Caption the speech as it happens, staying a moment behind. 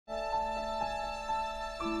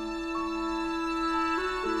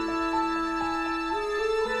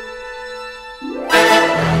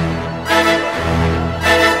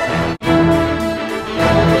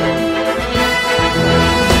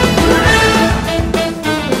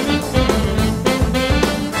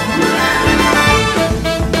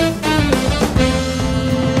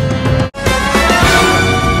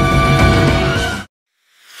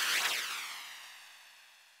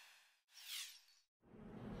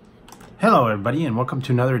Hello everybody and welcome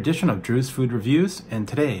to another edition of Drew's Food Reviews, and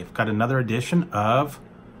today I've got another edition of,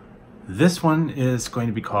 this one is going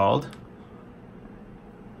to be called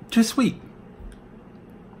Too Sweet.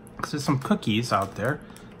 Because there's some cookies out there.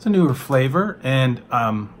 It's a newer flavor, and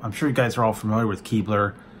I'm sure you guys are all familiar with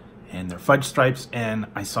Keebler and their fudge stripes, and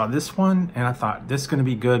I saw this one and I thought this is going to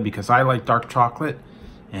be good because I like dark chocolate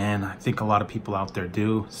and I think a lot of people out there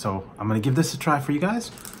do, so I'm going to give this a try for you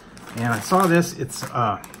guys. And I saw this, it's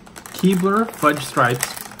Keebler fudge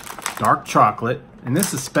stripes dark chocolate, and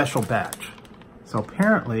this is special batch, so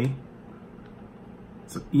apparently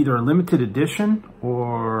it's either a limited edition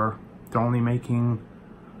or they're only making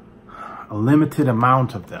a limited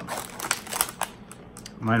amount of them.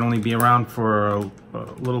 Might only be around for a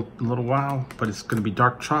little while, but it's going to be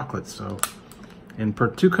dark chocolate, so, and per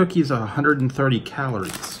 2 cookies 130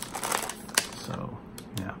 calories, so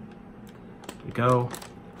yeah, here we go.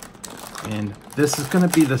 And this is going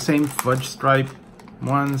to be the same fudge stripe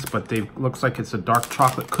ones, but they looks like it's a dark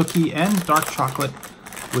chocolate cookie and dark chocolate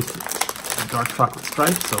with a dark chocolate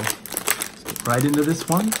stripe. So let's get right into this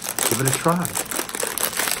one. Give it a try.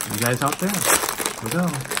 You guys out there, here we go.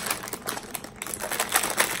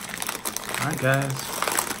 All right, guys.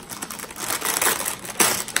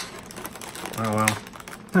 Oh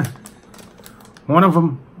well. One of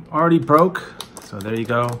them already broke, so there you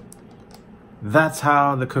go. That's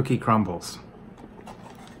how the cookie crumbles.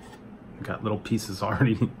 Got little pieces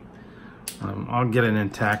already. I'll get an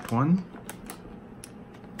intact one.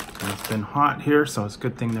 And it's been hot here, so it's a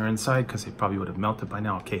good thing they're inside because they probably would have melted by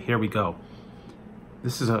now. Okay, here we go.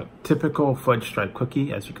 This is a typical fudge stripe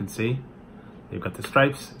cookie, as you can see. They've got the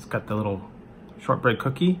stripes. It's got the little shortbread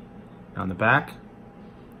cookie on the back.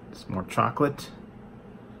 It's more chocolate.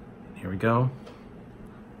 Here we go.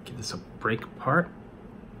 Give this a break apart.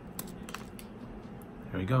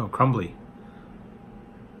 There we go, crumbly.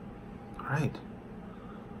 All right,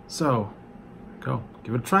 so go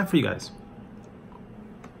give it a try for you guys.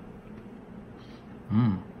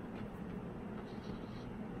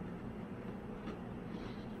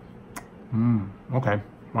 Okay,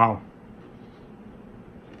 wow.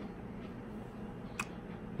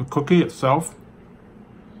 The cookie itself,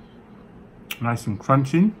 nice and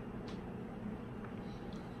crunchy.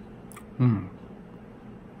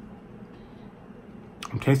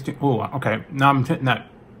 I'm tasting, oh, okay, now I'm getting that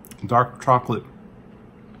dark chocolate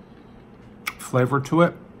flavor to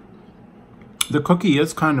it. The cookie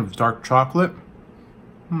is kind of dark chocolate.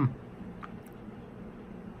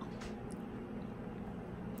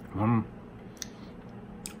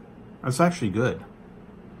 That's actually good.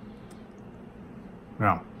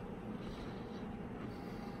 Yeah.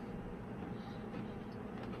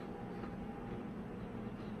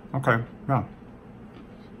 Okay, yeah.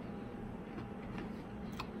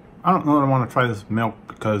 I don't know that I want to try this milk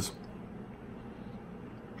because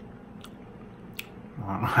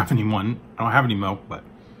I don't have any milk, but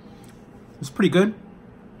it's pretty good.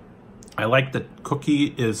 I like the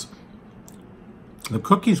cookie is, the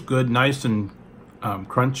cookie's good, nice and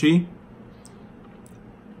crunchy.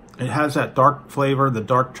 It has that dark flavor, the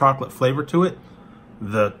dark chocolate flavor to it.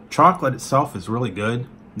 The chocolate itself is really good.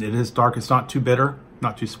 It is dark, it's not too bitter,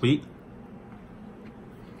 not too sweet.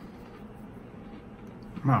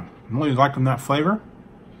 Wow, I'm really liking that flavor.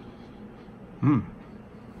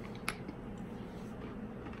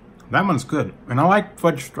 That one's good. And I like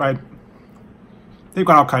fudge stripe. They've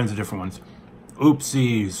got all kinds of different ones.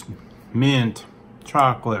 Oopsies, mint,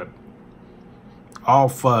 chocolate, all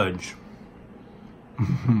fudge.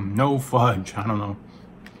 No fudge, I don't know.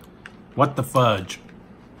 What the fudge?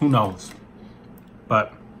 Who knows?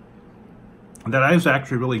 But that is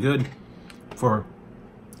actually really good for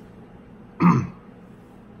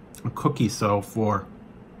a cookie. So for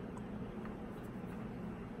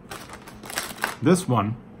this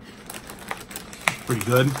one, it's pretty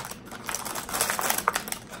good.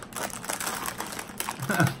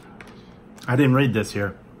 I didn't read this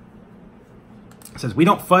here. It says, we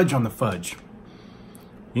don't fudge on the fudge.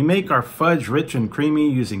 We make our fudge rich and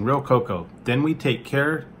creamy using real cocoa. Then we take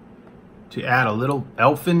care to add a little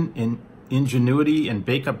elfin ingenuity and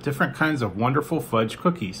bake up different kinds of wonderful fudge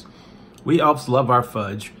cookies. We elves love our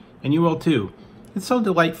fudge, and you will too. It's so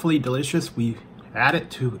delightfully delicious, we add it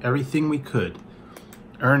to everything we could.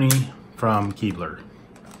 Ernie from Keebler.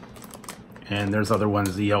 And there's other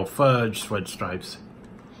ones, the Elf Fudge, Fudge Stripes,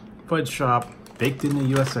 Fudge Shop, baked in the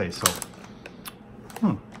USA. So,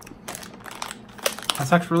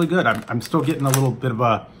 that's actually really good. I'm still getting a little bit of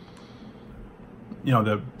a, you know,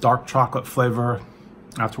 the dark chocolate flavor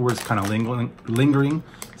afterwards, kind of lingering.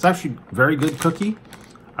 It's actually a very good cookie.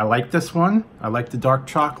 I like this one. I like the dark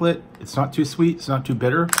chocolate. It's not too sweet, it's not too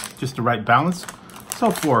bitter, just the right balance. So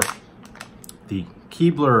for the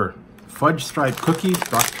Keebler Fudge Stripe Cookies,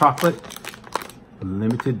 dark chocolate,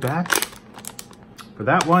 limited batch. For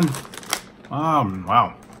that one,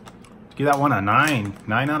 wow. Give that one a 9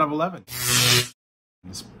 out of 11.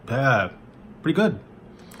 It's pretty good.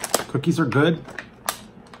 Cookies are good.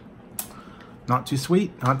 Not too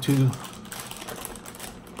sweet, not too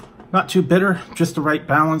bitter, just the right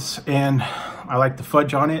balance. And I like the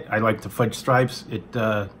fudge on it. I like the fudge stripes. It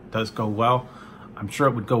does go well. I'm sure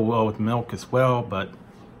it would go well with milk as well, but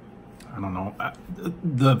I don't know.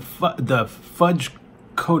 The fudge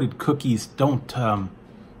coated cookies don't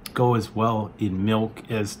go as well in milk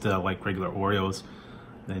as the like regular Oreos.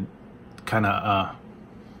 Then kind of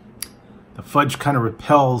the fudge kind of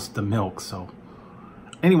repels the milk. So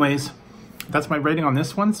anyways, that's my rating on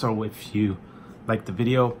this one. So if you like the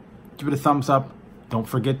video, give it a thumbs up. Don't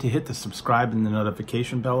forget to hit the subscribe and the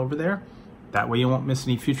notification bell over there. That way you won't miss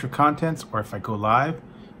any future contents, or if I go live,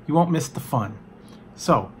 you won't miss the fun.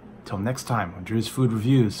 So till next time on Drew's Food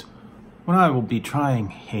Reviews, when I will be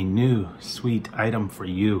trying a new sweet item for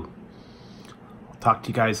you. I'll talk to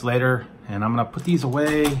you guys later, and I'm gonna put these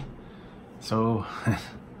away so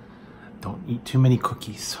don't eat too many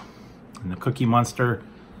cookies and the Cookie Monster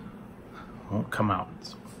won't come out.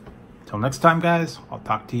 So, till next time guys, I'll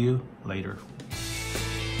talk to you later.